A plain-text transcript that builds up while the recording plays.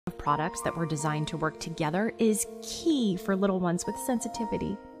products that were designed to work together is key for little ones with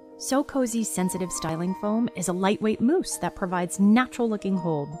sensitivity. SoCozy Sensitive Styling Foam is a lightweight mousse that provides natural-looking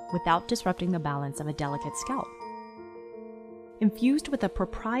hold without disrupting the balance of a delicate scalp. Infused with a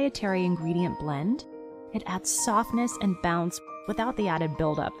proprietary ingredient blend, it adds softness and bounce without the added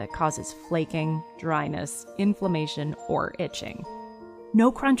buildup that causes flaking, dryness, inflammation, or itching.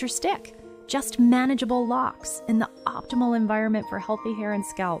 No crunch or stick, just manageable locks in the optimal environment for healthy hair and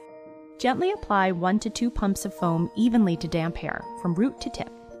scalp. Gently apply 1 to 2 pumps of foam evenly to damp hair from root to tip.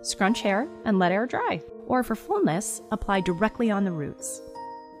 Scrunch hair and let hair dry. Or for fullness, apply directly on the roots.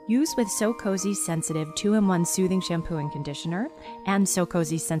 Use with SoCozy Sensitive 2-in-1 Soothing Shampoo and Conditioner and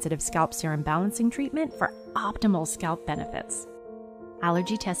SoCozy Sensitive Scalp Serum Balancing Treatment for optimal scalp benefits.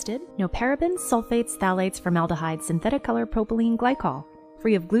 Allergy tested, no parabens, sulfates, phthalates, formaldehyde, synthetic color, propylene, glycol.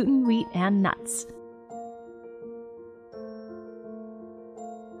 Free of gluten, wheat, and nuts.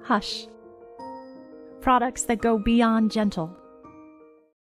 Hush. Products that go beyond gentle.